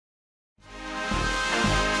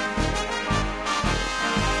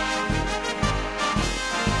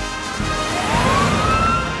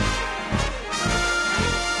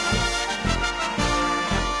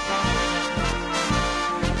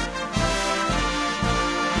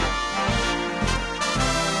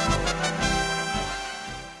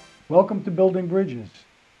Welcome to Building Bridges,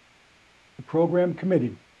 the program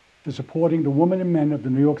committed to supporting the women and men of the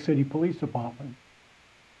New York City Police Department.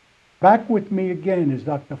 Back with me again is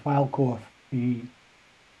Dr. Fialkoff, the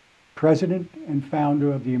president and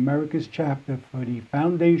founder of the Americas chapter for the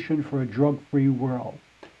Foundation for a Drug-Free World.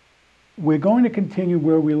 We're going to continue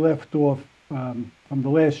where we left off from the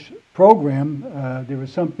last program. There are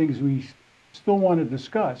some things we still want to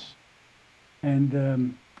discuss.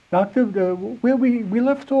 And Doctor, where we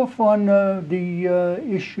left off on the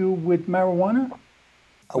issue with marijuana?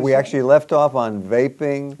 We actually left off on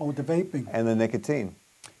vaping. Oh, the vaping. And the nicotine.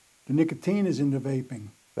 The nicotine is in the vaping.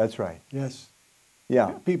 That's right. Yes.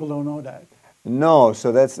 Yeah. People don't know that. No,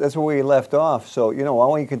 so that's where we left off. So, why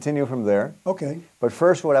don't you continue from there? Okay. But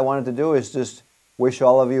first, what I wanted to do is just wish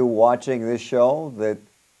all of you watching this show that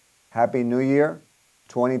Happy New Year,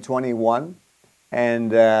 2021.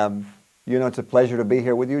 And, it's a pleasure to be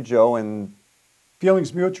here with you, Joe. And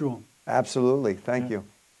feelings mutual. Absolutely. Thank you.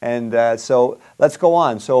 And so let's go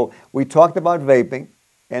on. So we talked about vaping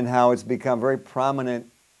and how it's become very prominent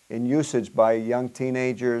in usage by young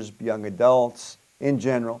teenagers, young adults in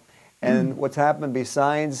general. And what's happened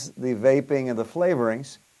besides the vaping and the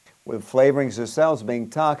flavorings, with flavorings themselves being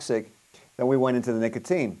toxic, then we went into the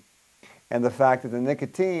nicotine. And the fact that the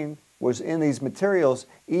nicotine was in these materials,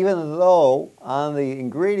 even though on the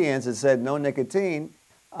ingredients it said no nicotine,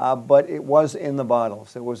 but it was in the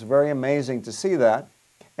bottles. It was very amazing to see that.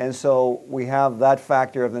 And so we have that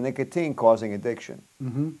factor of the nicotine causing addiction.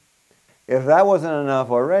 Mm-hmm. If that wasn't enough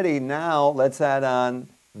already, now let's add on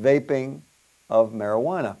vaping of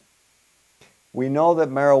marijuana. We know that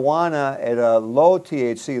marijuana at a low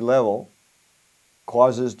THC level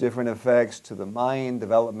causes different effects to the mind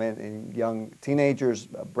development in young teenagers,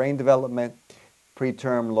 brain development,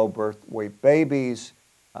 preterm low birth weight babies,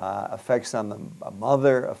 effects on the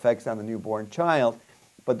mother, effects on the newborn child.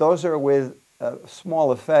 But those are with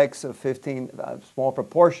small effects of small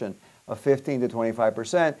proportion of 15 to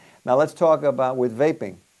 25%. Now let's talk about with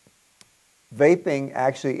vaping. Vaping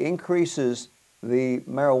actually increases the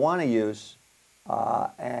marijuana use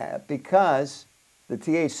because the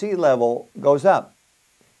THC level goes up.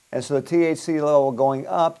 And so the THC level going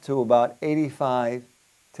up to about 85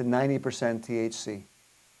 to 90% THC.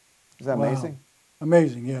 Is that amazing?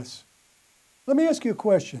 Amazing, yes. Let me ask you a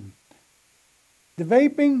question. The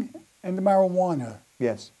vaping and the marijuana.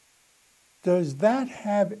 Yes. Does that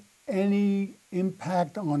have any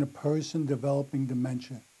impact on a person developing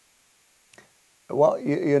dementia? Well,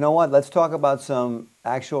 you know what? Let's talk about some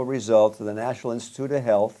actual results of the National Institute of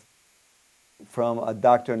Health from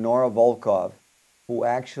Dr. Nora Volkov, who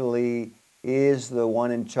actually is the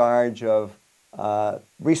one in charge of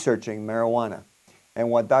researching marijuana. And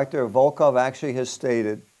what Dr. Volkov actually has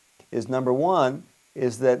stated is, number one,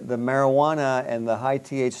 is that the marijuana and the high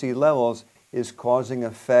THC levels is causing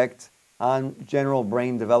effect on general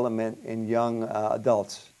brain development in young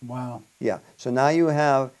adults. Wow. Yeah. So now you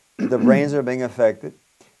have the brains are being affected.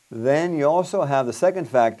 Then you also have the second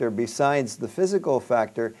factor besides the physical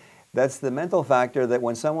factor. That's the mental factor that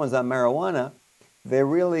when someone's on marijuana, they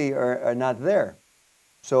really are not there.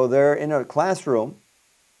 So they're in a classroom,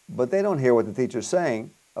 but they don't hear what the teacher's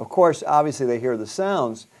saying. Of course, obviously they hear the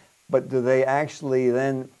sounds, but do they actually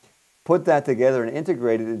then put that together and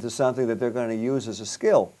integrate it into something that they're going to use as a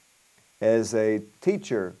skill, as a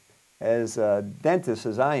teacher, as a dentist,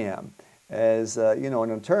 as I am, as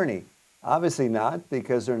an attorney? Obviously not,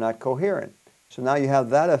 because they're not coherent. So now you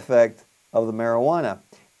have that effect of the marijuana.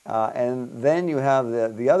 And then you have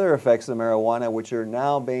the other effects of the marijuana, which are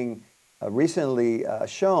now being recently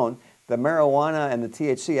shown. The marijuana and the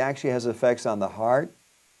THC actually has effects on the heart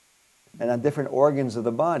and on different organs of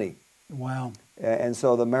the body. Wow. And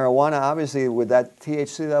so the marijuana, obviously, with that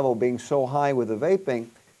THC level being so high with the vaping,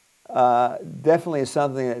 definitely is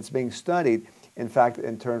something that's being studied. In fact,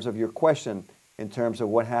 in terms of your question, in terms of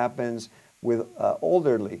what happens with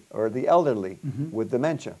elderly or the elderly with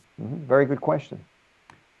dementia. Very good question.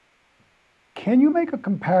 Can you make a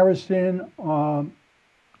comparison on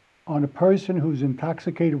a person who's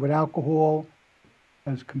intoxicated with alcohol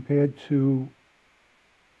as compared to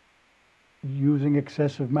using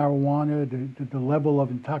excessive marijuana, the level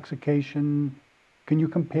of intoxication? Can you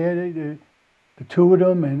compare the two of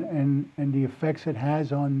them and the effects it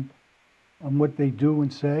has on what they do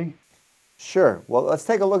and say? Sure. Well, let's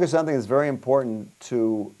take a look at something that's very important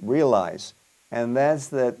to realize, and that's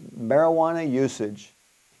that marijuana usage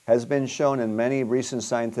has been shown in many recent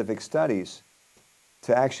scientific studies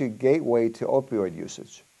to actually gateway to opioid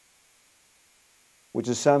usage, which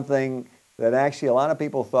is something that actually a lot of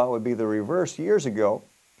people thought would be the reverse years ago,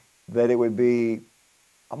 that it would be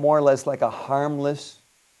more or less like a harmless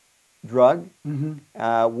drug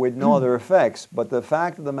with no other effects. But the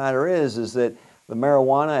fact of the matter is that the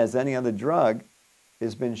marijuana, as any other drug,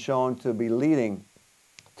 has been shown to be leading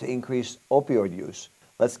to increased opioid use.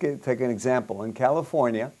 Let's take an example. In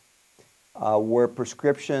California, where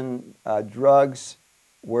prescription drugs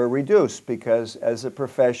were reduced because as a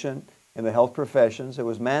profession, in the health professions, it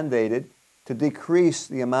was mandated to decrease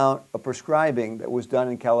the amount of prescribing that was done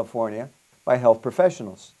in California by health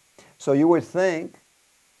professionals. So you would think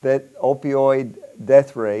that opioid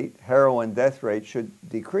death rate, heroin death rate should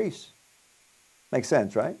decrease. Makes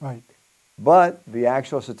sense, right? Right. But the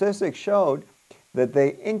actual statistics showed that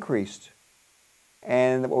they increased.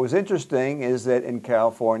 And what was interesting is that in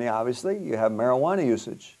California, obviously, you have marijuana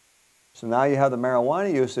usage. So now you have the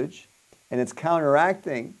marijuana usage, and it's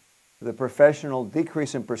counteracting the professional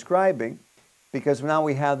decrease in prescribing because now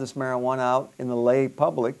we have this marijuana out in the lay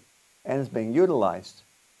public and it's being utilized.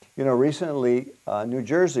 You know, recently, New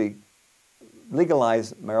Jersey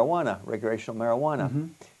legalized marijuana, recreational marijuana.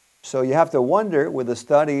 So you have to wonder, with the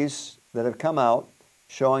studies that have come out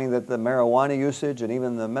showing that the marijuana usage and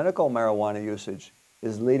even the medical marijuana usage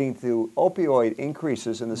is leading to opioid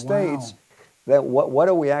increases in the states, that what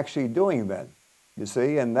are we actually doing then? You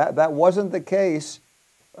see, and that wasn't the case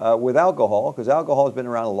with alcohol, because alcohol has been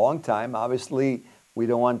around a long time. Obviously, we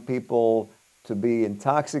don't want people to be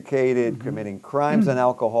intoxicated, committing crimes on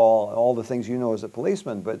alcohol, all the things you know as a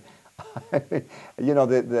policeman. But you know,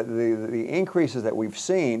 the increases that we've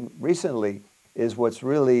seen recently is what's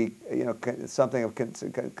really, you know, something of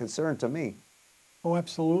concern to me. Oh,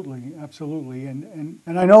 absolutely, absolutely. And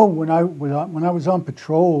I know when I was on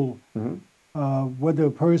patrol, whether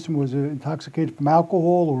a person was intoxicated from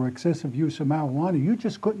alcohol or excessive use of marijuana, you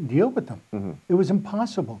just couldn't deal with them. It was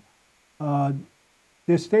impossible.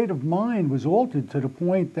 Their state of mind was altered to the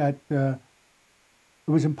point that it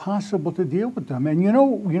was impossible to deal with them. And you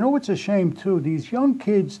know what's a shame too? These young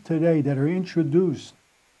kids today that are introduced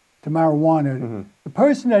to marijuana, the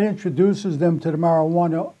person that introduces them to the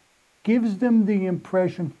marijuana gives them the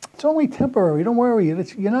impression it's only temporary. Don't worry,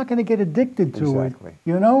 you're not going to get addicted to it.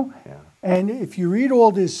 You know. Yeah. And if you read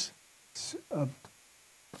all this,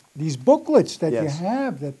 these booklets that you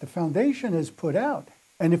have that the foundation has put out,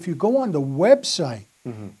 and if you go on the website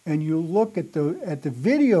and you look at the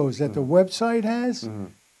videos that the website has,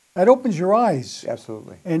 that opens your eyes.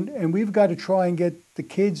 Absolutely. And we've got to try and get the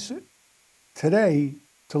kids today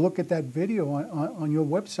to look at that video on your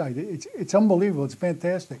website. It's unbelievable. It's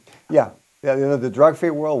fantastic. Yeah. You know, the Drug Free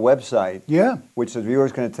World website, which the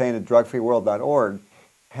viewers can attain at drugfreeworld.org,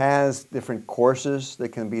 has different courses that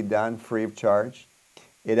can be done free of charge.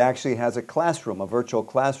 It actually has a classroom, a virtual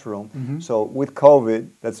classroom. So with COVID,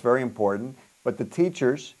 that's very important. But the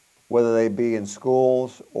teachers, whether they be in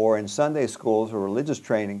schools or in Sunday schools or religious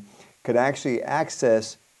training, could actually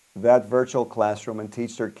access that virtual classroom and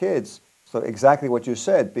teach their kids. So exactly what you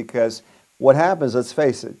said, because what happens, let's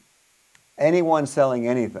face it, anyone selling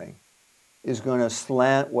anything is going to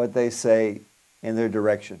slant what they say in their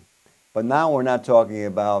direction. But now we're not talking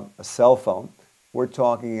about a cell phone. We're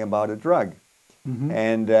talking about a drug.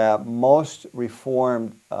 And most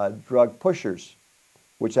reformed drug pushers,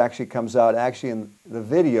 which actually comes out in the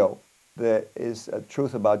video that is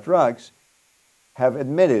Truth About Drugs, have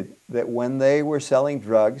admitted that when they were selling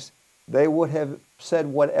drugs, they would have said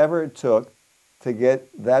whatever it took to get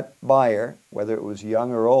that buyer, whether it was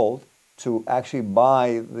young or old, to actually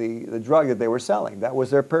buy the drug that they were selling. That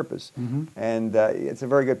was their purpose. And it's a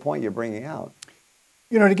very good point you're bringing out.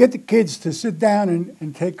 You know, to get the kids to sit down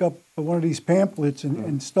and take up one of these pamphlets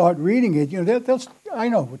and start reading it, you know, I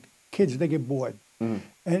know with kids, they get bored.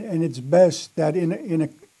 And it's best that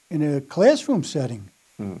in a classroom setting,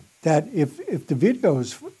 that if the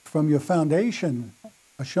videos from your foundation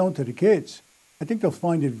are shown to the kids, I think they'll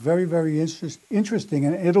find it very, very interesting,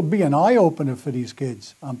 and it'll be an eye-opener for these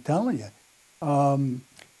kids, I'm telling you.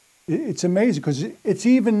 It's amazing, because it's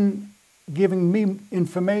even giving me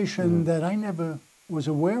information that I never was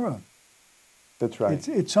aware of. That's right.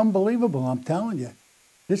 It's unbelievable, I'm telling you.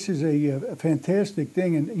 This is a fantastic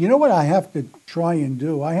thing. And you know what I have to try and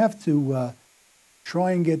do? I have to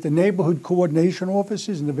try and get the neighborhood coordination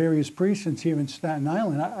offices in the various precincts here in Staten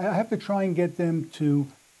Island. I have to try and get them to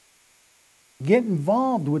get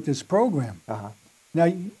involved with this program.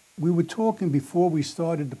 Now, we were talking before we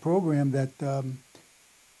started the program that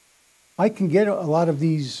I can get a lot of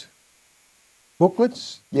these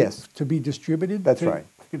booklets to be distributed. That's right.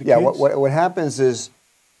 Yeah, what happens is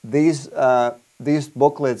these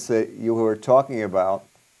booklets that you were talking about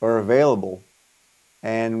are available,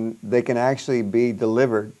 and they can actually be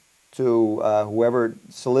delivered to whoever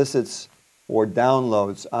solicits or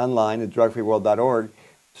downloads online at drugfreeworld.org.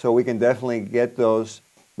 So we can definitely get those.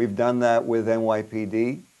 We've done that with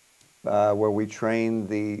NYPD, where we train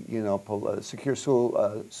the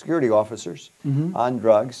security officers on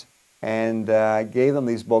drugs, and gave them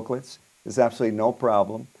these booklets. There's absolutely no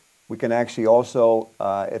problem. We can actually also,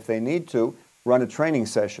 if they need to, run a training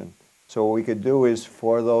session. So what we could do is,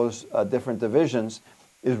 for those different divisions,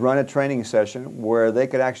 is run a training session where they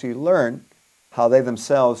could actually learn how they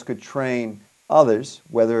themselves could train others,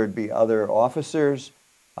 whether it be other officers,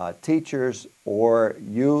 teachers, or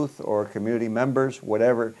youth, or community members,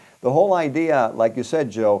 whatever. The whole idea, like you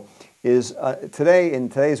said, Joe, is today, in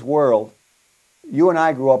today's world, you and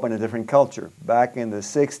I grew up in a different culture. Back in the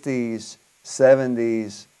 60s,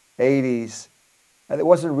 70s, 80s, there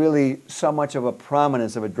wasn't really so much of a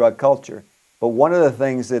prominence of a drug culture. But one of the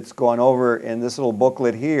things that's gone over in this little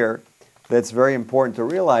booklet here that's very important to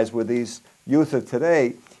realize with these youth of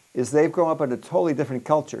today is they've grown up in a totally different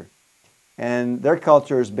culture. And their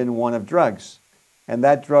culture has been one of drugs. And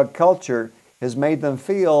that drug culture has made them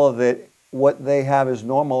feel that what they have is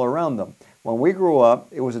normal around them. When we grew up,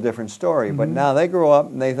 it was a different story. But now they grow up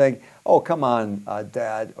and they think, oh, come on,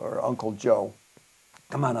 Dad or Uncle Joe.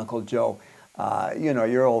 Come on, Uncle Joe.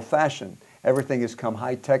 You're old-fashioned. Everything has come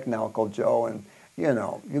high-tech now, Uncle Joe, and,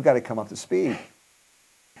 you've got to come up to speed.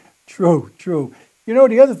 True, true.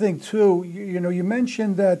 The other thing, too, you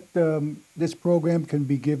mentioned that this program can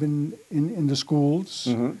be given in the schools.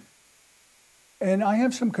 And I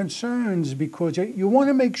have some concerns because you want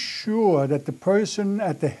to make sure that the person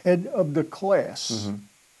at the head of the class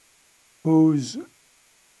who's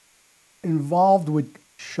involved with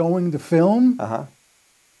showing the film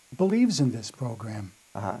believes in this program.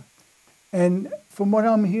 And from what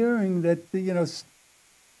I'm hearing, that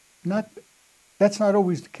that's not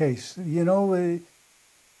always the case.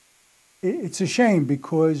 It's a shame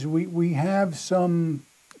because we have some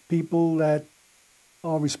people that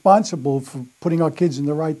are responsible for putting our kids in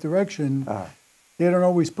the right direction. They don't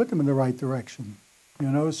always put them in the right direction.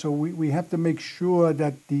 So we have to make sure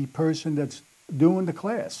that the person that's doing the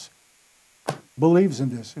class believes in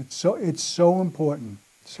this. It's so important.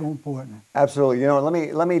 So important. Absolutely.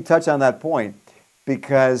 Let me touch on that point,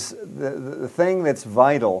 because the thing that's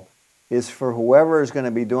vital is for whoever is going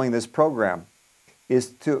to be doing this program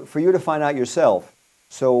is for you to find out yourself.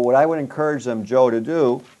 So what I would encourage them, Joe, to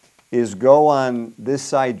do is go on this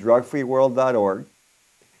site, drugfreeworld.org,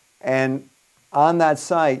 and on that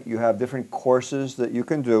site you have different courses that you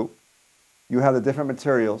can do. You have the different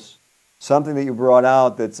materials. Something that you brought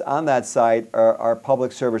out that's on that site are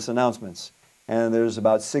public service announcements. And there's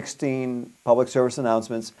about 16 public service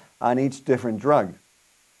announcements on each different drug.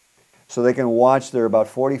 So they can watch. They're about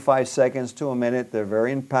 45 seconds to a minute. They're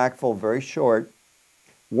very impactful, very short.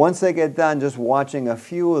 Once they get done just watching a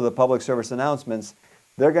few of the public service announcements,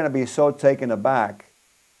 they're going to be so taken aback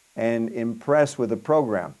and impressed with the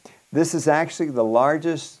program. This is actually the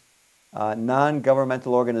largest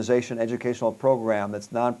non-governmental organization educational program that's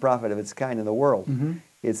nonprofit of its kind in the world.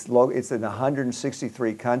 It's in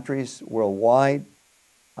 163 countries worldwide.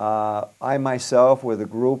 I myself, with a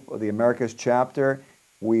group of the Americas chapter,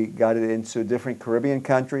 we got it into different Caribbean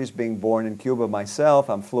countries. Being born in Cuba myself,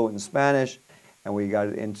 I'm fluent in Spanish, and we got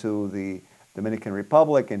it into the Dominican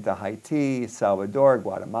Republic, into Haiti, Salvador,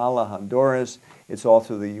 Guatemala, Honduras. It's all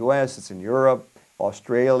through the U.S., it's in Europe,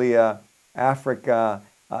 Australia, Africa,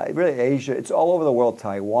 really Asia. It's all over the world,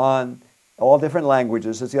 Taiwan. All different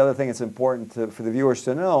languages. That's the other thing that's important for the viewers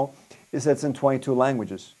to know, is that it's in 22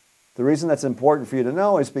 languages. The reason that's important for you to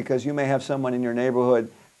know is because you may have someone in your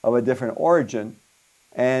neighborhood of a different origin,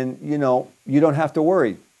 and you don't have to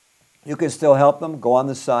worry. You can still help them. Go on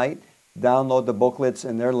the site, download the booklets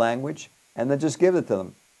in their language, and then just give it to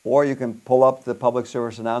them. Or you can pull up the public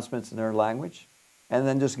service announcements in their language, and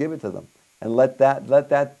then just give it to them. And let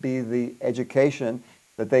that be the education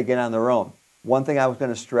that they get on their own. One thing I was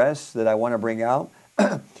going to stress that I want to bring out,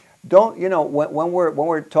 when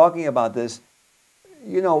we're talking about this,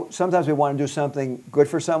 sometimes we want to do something good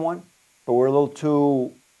for someone, but we're a little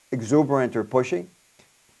too exuberant or pushy.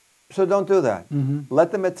 So don't do that.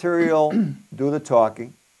 Let the material do the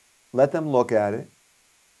talking. Let them look at it.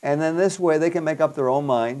 And then this way they can make up their own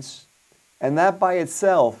minds. And that by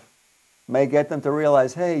itself may get them to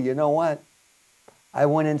realize, hey, you know what? I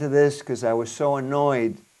went into this because I was so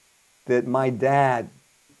annoyed that my dad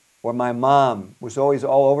or my mom was always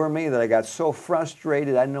all over me, that I got so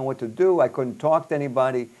frustrated, I didn't know what to do, I couldn't talk to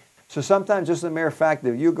anybody. So sometimes just the mere fact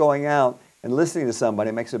of you going out and listening to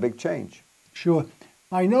somebody makes a big change. Sure.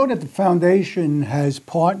 I know that the foundation has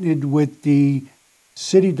partnered with the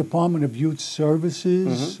City Department of Youth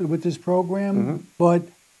Services with this program, but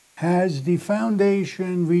Has the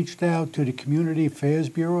foundation reached out to the Community Affairs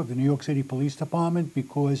Bureau of the New York City Police Department?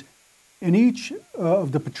 Because in each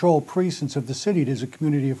of the patrol precincts of the city, there's a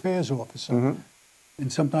community affairs officer.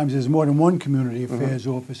 And sometimes there's more than one community affairs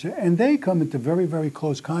officer. And they come into very, very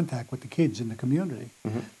close contact with the kids in the community.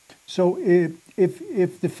 So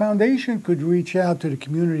if the foundation could reach out to the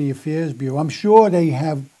Community Affairs Bureau, I'm sure they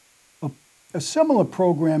have a similar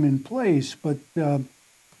program in place, but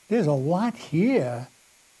there's a lot here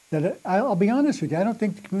that I'll be honest with you, I don't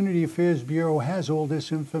think the Community Affairs Bureau has all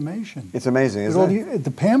this information. It's amazing, isn't it?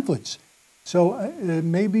 The pamphlets. So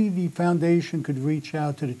maybe the foundation could reach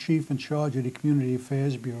out to the chief in charge of the Community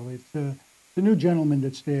Affairs Bureau. It's the new gentleman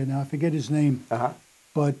that's there now. I forget his name.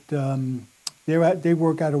 But they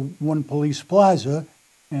work out of One Police Plaza,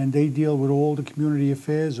 and they deal with all the community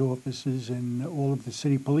affairs offices and all of the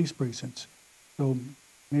city police precincts. So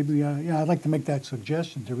maybe, yeah, I'd like to make that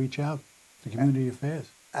suggestion to reach out to community affairs.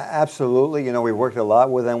 Absolutely. You know, we've worked a lot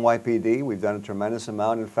with NYPD. We've done a tremendous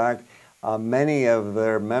amount. In fact, many of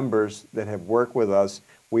their members that have worked with us,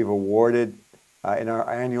 we've awarded in our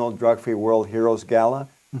annual Drug-Free World Heroes Gala,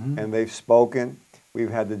 and they've spoken. We've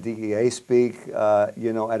had the DEA speak,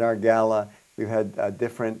 you know, at our gala. We've had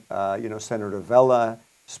different, you know, Senator Vella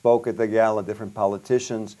spoke at the gala, different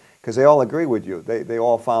politicians, because they all agree with you. They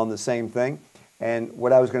all found the same thing. And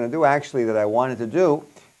what I was going to do, actually, that I wanted to do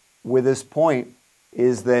with this point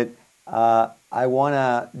is that I want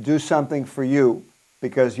to do something for you,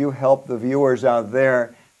 because you help the viewers out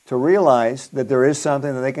there to realize that there is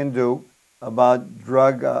something that they can do about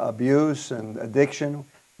drug abuse and addiction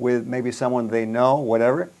with maybe someone they know,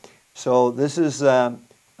 whatever. So this is a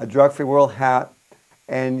Drug-Free World hat,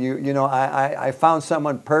 and you know, I found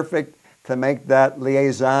someone perfect to make that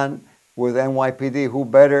liaison with NYPD. Who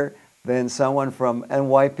better than someone from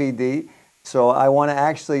NYPD? So I want to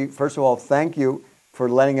actually, first of all, thank you for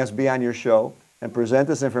letting us be on your show and present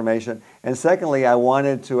this information. And secondly, I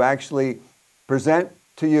wanted to actually present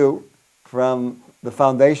to you from the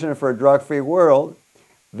Foundation for a Drug-Free World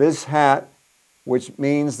this hat, which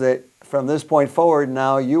means that from this point forward,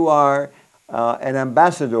 now you are an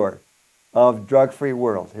ambassador of Drug-Free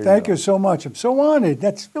World. Here Thank you so much. I'm so honored.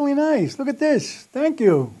 That's really nice. Look at this. Thank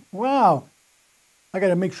you. Wow. I got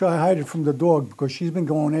to make sure I hide it from the dog, because she's been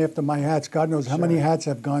going after my hats. God knows how many hats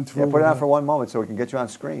I've gone through. Yeah, put it on for one moment so we can get you on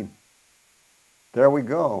screen. There we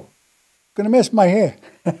go. Gonna miss my hair.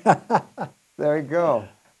 There you go.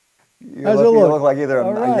 You How's look, it look? you look like either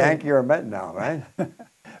a Right. Yankee or a Met now, right?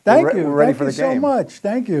 Thank you. We're ready Thank for you the game. so much.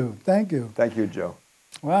 Thank you. Thank you. Thank you, Joe.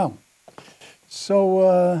 Wow.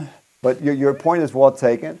 So. But your point is well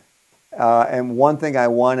taken. And one thing I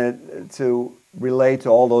wanted to relate to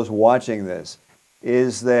all those watching this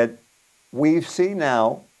is that we see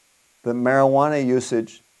now that marijuana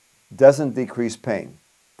usage doesn't decrease pain.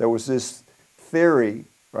 There was this theory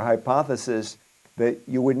or hypothesis that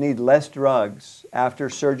you would need less drugs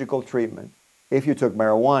after surgical treatment if you took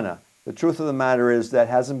marijuana. The truth of the matter is that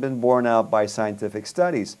hasn't been borne out by scientific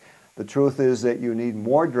studies. The truth is that you need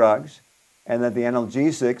more drugs, and that the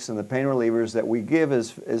analgesics and the pain relievers that we give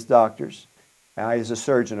as doctors, I as a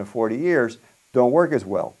surgeon of 40 years, don't work as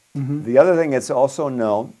well. The other thing that's also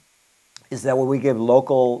known is that when we give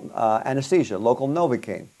local anesthesia, local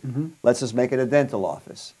Novocaine, let's just make it a dental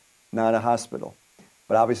office, not a hospital.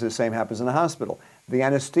 But obviously the same happens in a hospital. The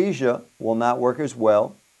anesthesia will not work as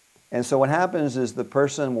well. And so what happens is the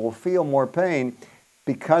person will feel more pain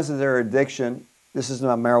because of their addiction. This is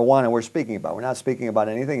not marijuana we're speaking about. We're not speaking about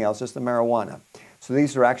anything else, just the marijuana. So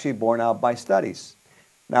these are actually borne out by studies.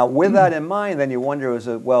 Now, with that in mind, then you wonder,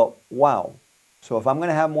 well, wow. So if I'm going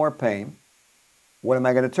to have more pain, what am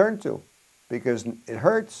I going to turn to? Because it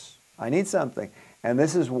hurts. I need something. And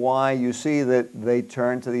this is why you see that they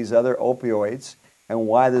turn to these other opioids, and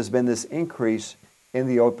why there's been this increase in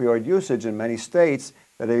the opioid usage in many states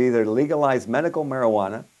that have either legalized medical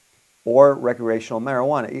marijuana or recreational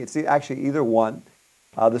marijuana. It's actually either one.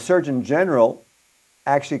 The Surgeon General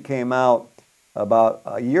actually came out about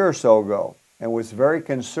a year or so ago and was very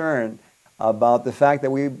concerned about the fact that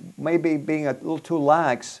we may be being a little too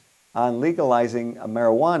lax on legalizing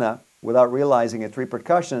marijuana without realizing its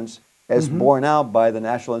repercussions, as borne out by the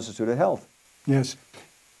National Institute of Health. Yes.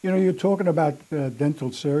 You know, you're talking about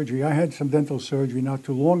dental surgery. I had some dental surgery not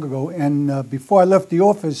too long ago, and before I left the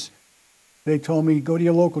office, they told me, go to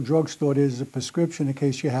your local drugstore, there's a prescription in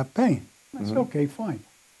case you have pain. I said, okay, fine.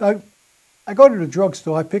 I go to the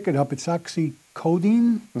drugstore, I pick it up, it's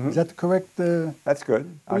oxycodone. Is that the correct? That's good.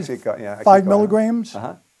 Yeah, 5 milligrams.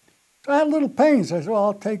 So I had a little pain, so I said, well,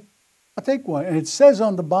 I'll take one. And it says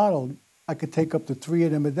on the bottle, I could take up to 3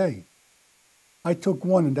 of them a day. I took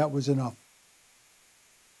one, and that was enough.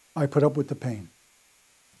 I put up with the pain.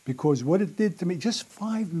 Because what it did to me, just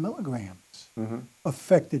 5 milligrams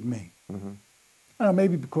affected me. I don't know,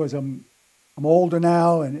 maybe because I'm older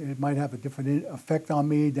now and it might have a different effect on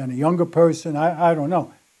me than a younger person. I don't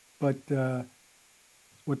know. But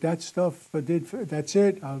what that stuff did, that's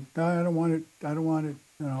it. I don't want it. I don't want it.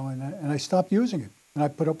 You know, and I stopped using it. And I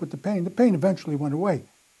put up with the pain. The pain eventually went away.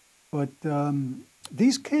 But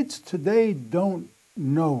these kids today don't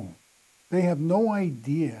know. They have no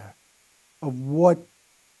idea of what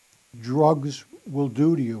drugs will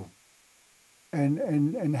do to you,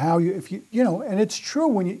 and how you, if you, you know, and it's true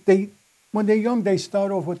when they're young, they start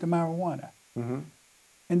off with the marijuana,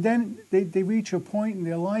 and then they reach a point in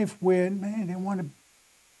their life where, man, they want to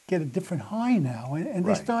get a different high now, and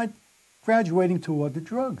they start graduating to other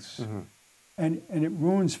drugs, and it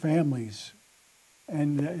ruins families,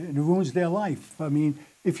 and it ruins their life. I mean,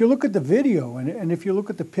 if you look at the video and if you look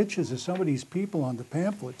at the pictures of some of these people on the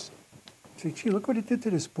pamphlets, say, gee, look what it did to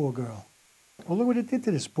this poor girl. Oh, look what it did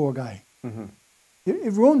to this poor guy.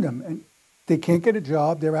 It ruined them. And they can't get a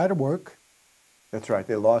job. They're out of work. That's right.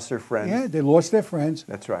 They lost their friends. Yeah, they lost their friends.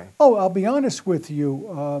 That's right. Oh, I'll be honest with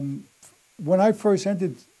you. When I first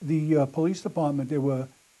entered the police department, there were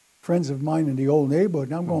friends of mine in the old neighborhood.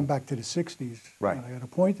 Now I'm going back to the 60s when I got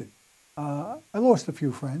appointed. I lost a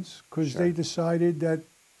few friends because they decided that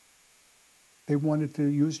they wanted to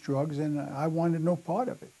use drugs, and I wanted no part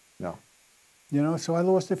of it. No. You know, so I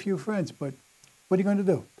lost a few friends, but what are you going to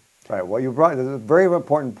do? Right. Well, you brought a very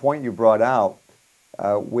important point you brought out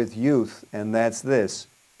with youth, and that's this,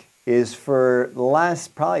 is for the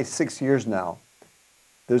last probably 6 years now,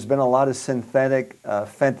 there's been a lot of synthetic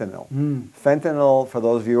fentanyl. Fentanyl, for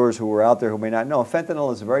those viewers who are out there who may not know,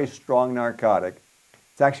 fentanyl is a very strong narcotic.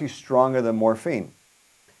 It's actually stronger than morphine,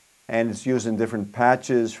 and it's used in different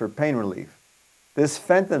patches for pain relief. This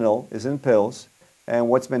fentanyl is in pills, and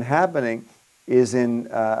what's been happening is in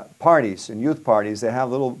parties, in youth parties, they have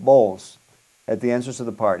little bowls at the entrance of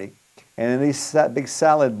the party. And in these big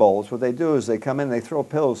salad bowls, what they do is they come in, they throw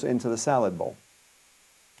pills into the salad bowl.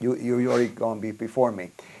 You already gone before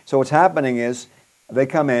me. So what's happening is they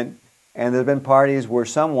come in, and there have been parties where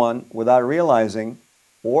someone, without realizing,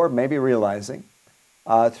 or maybe realizing,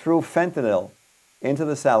 threw fentanyl into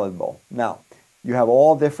the salad bowl. Now, you have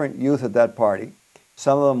all different youth at that party,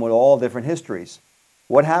 some of them with all different histories.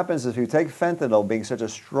 What happens is if you take fentanyl, being such a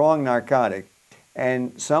strong narcotic,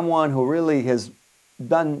 and someone who really has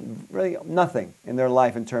done really nothing in their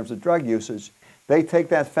life in terms of drug usage, they take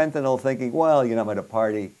that fentanyl thinking, well, you know, I'm at a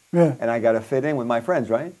party and I got to fit in with my friends,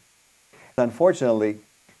 right? Unfortunately,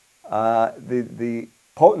 the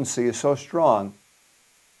potency is so strong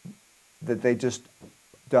that they just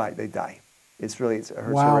die. They die. It hurts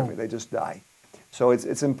horrific. They just die. So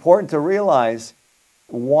it's important to realize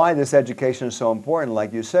why this education is so important,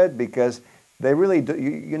 like you said, because they really do,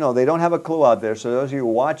 you know, they don't have a clue out there. So those of you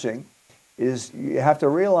watching, is you have to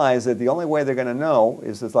realize that the only way they're going to know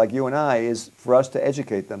is that, like you and I, is for us to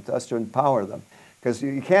educate them, to us to empower them. Because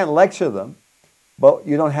you can't lecture them, but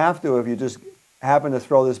you don't have to if you just happen to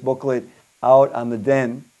throw this booklet out on the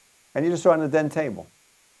den, and you just throw it on the den table.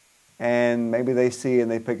 And maybe they see and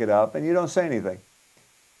they pick it up, and you don't say anything.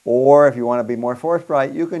 Or if you want to be more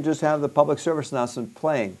forthright, you can just have the public service announcement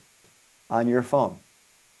playing on your phone.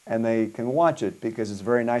 And they can watch it because it's a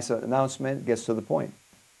very nice announcement, gets to the point.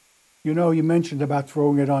 You know, you mentioned about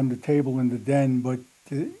throwing it on the table in the den, but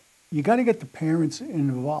you got to get the parents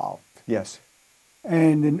involved. Yes.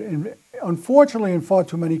 And unfortunately, in far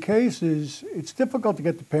too many cases, it's difficult to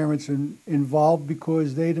get the parents involved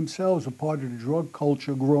because they themselves are part of the drug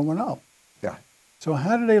culture growing up. Yeah. So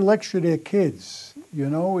how do they lecture their kids? You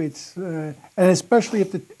know, it's and especially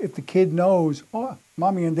if the kid knows, oh,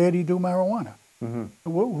 mommy and daddy do marijuana.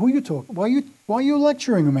 Who you talking? Why are you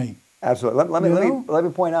lecturing me? Absolutely. Let me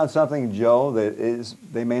point out something, Joe, that is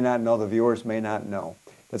they may not know, the viewers may not know.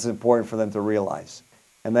 That's important for them to realize.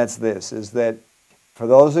 And that's this, is that for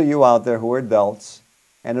those of you out there who are adults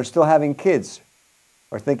and are still having kids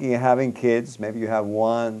or thinking of having kids, maybe you have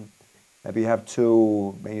one, maybe you have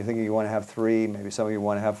two, maybe you're thinking you want to have three, maybe some of you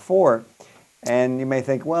want to have four, and you may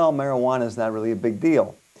think, well, marijuana is not really a big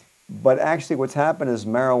deal. But actually what's happened is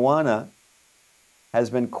marijuana has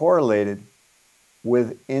been correlated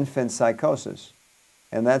with infant psychosis.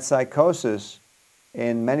 And that psychosis,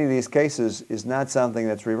 in many of these cases, is not something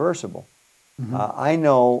that's reversible. I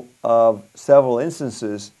know of several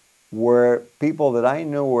instances where people that I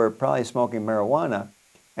knew were probably smoking marijuana,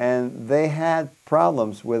 and they had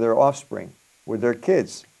problems with their offspring, with their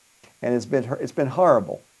kids. And it's been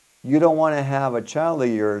horrible. You don't want to have a child of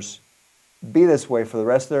yours be this way for the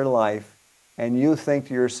rest of their life, and you think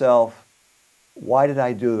to yourself, why did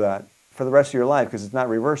I do that for the rest of your life? Because it's not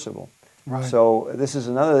reversible. Right. So this is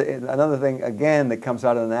another thing, again, that comes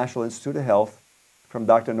out of the National Institute of Health from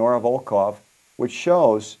Dr. Nora Volkoff, which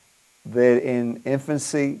shows that in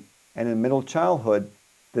infancy and in middle childhood,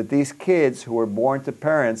 that these kids who are born to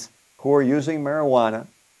parents who are using marijuana,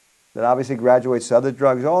 that obviously graduates to other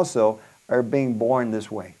drugs also, are being born this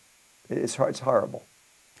way. It's horrible.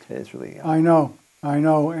 It's really... I know.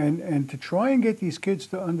 And to try and get these kids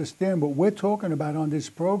to understand what we're talking about on this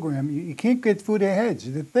program, you can't get through their heads.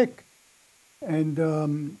 They're thick.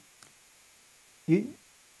 And you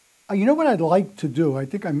know what I'd like to do? I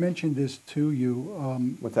think I mentioned this to you.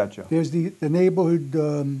 What's that, Joe? There's the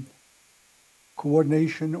neighborhood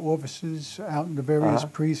coordination offices out in the various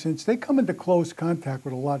precincts. They come into close contact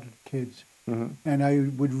with a lot of the kids. And I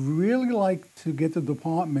would really like to get the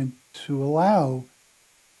department to allow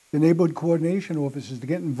the neighborhood coordination officers to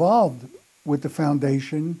get involved with the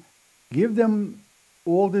foundation, give them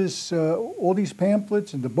all these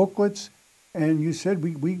pamphlets and the booklets, and you said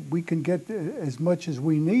we can get as much as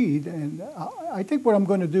we need. And I think what I'm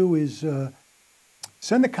going to do is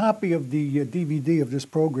send a copy of the DVD of this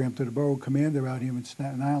program to the borough commander out here in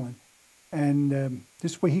Staten Island, and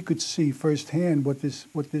this way he could see firsthand what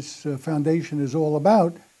this foundation is all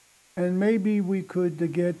about, and maybe we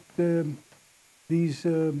could get these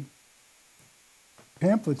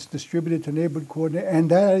pamphlets distributed to neighborhood coordinator, and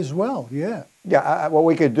that as well. Yeah. Yeah. What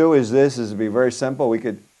we could do is it'd be very simple. We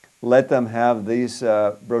could let them have these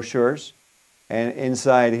brochures, and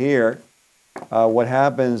inside here, what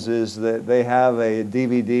happens is that they have a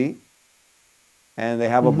DVD, and they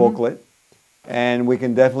have a booklet, and we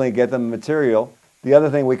can definitely get them material. The other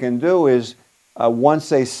thing we can do is once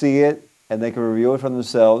they see it and they can review it for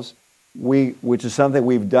themselves, which is something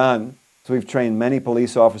we've done. So we've trained many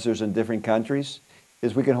police officers in different countries,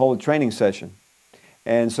 is we can hold a training session.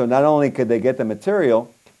 And so not only could they get the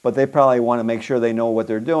material, but they probably want to make sure they know what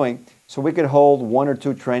they're doing. So we could hold 1 or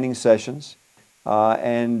 2 training sessions.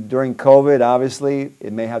 And during COVID, obviously,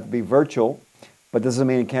 it may have to be virtual, but doesn't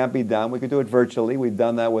mean it can't be done. We could do it virtually. We've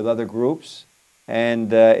done that with other groups.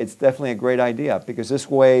 And it's definitely a great idea, because this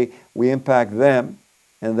way we impact them,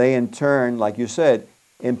 and they in turn, like you said,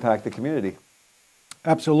 impact the community.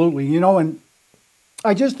 Absolutely. You know, and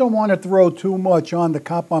I just don't want to throw too much on the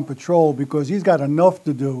cop on patrol, because he's got enough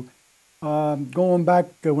to do. Going back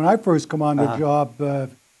when I first come on the job,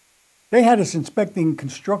 they had us inspecting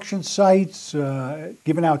construction sites,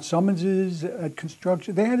 giving out summonses at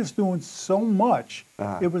construction. They had us doing so much.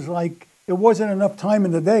 It was like it wasn't enough time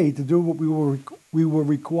in the day to do what we were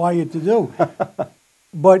required to do.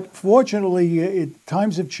 But fortunately,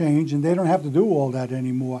 times have changed, and they don't have to do all that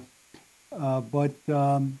anymore. But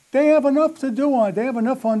they have enough to do. They have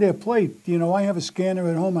enough on their plate. You know, I have a scanner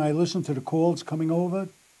at home, and I listen to the calls coming over,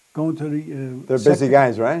 going to the... They're busy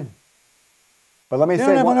guys, right? But let me say... They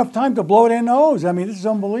don't have enough time to blow their nose. I mean, this is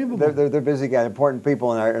unbelievable. They're busy guys, important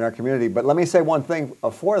people in our community. But let me say one thing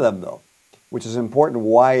for them, though, which is important,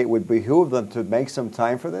 why it would behoove them to make some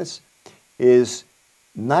time for this, is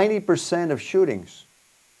 90% of shootings,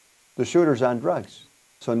 the shooter's on drugs.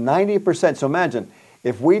 So 90%. So imagine,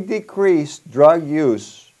 if we decrease drug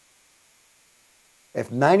use, if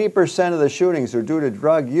 90% of the shootings are due to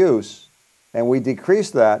drug use, and we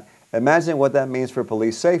decrease that, imagine what that means for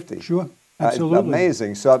police safety. Sure, absolutely. It's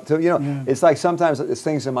amazing. So, it's like sometimes it's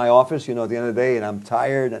things in my office, at the end of the day, and I'm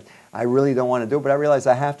tired, and I really don't want to do it, but I realize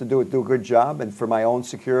I have to do a good job, and for my own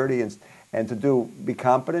security, and to be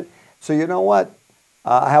competent. So you know what?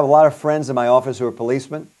 I have a lot of friends in my office who are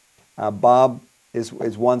policemen. Bob is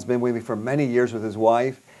one's been with me for many years with his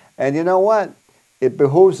wife. And you know what? It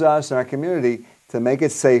behooves us in our community to make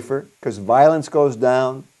it safer, because violence goes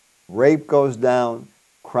down, rape goes down,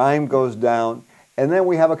 crime goes down, and then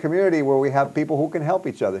we have a community where we have people who can help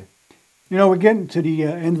each other. You know, we're getting to the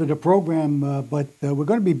end of the program, but we're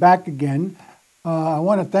going to be back again. I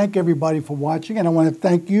want to thank everybody for watching, and I want to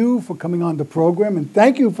thank you for coming on the program, and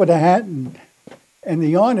thank you for the hat and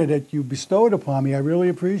the honor that you bestowed upon me. I really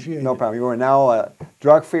appreciate it. No problem. You are now a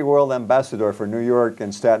drug-free world ambassador for New York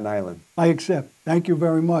and Staten Island. I accept. Thank you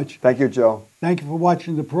very much. Thank you, Joe. Thank you for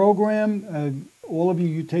watching the program. All of you,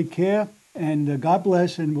 you take care, and God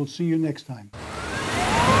bless, and we'll see you next time.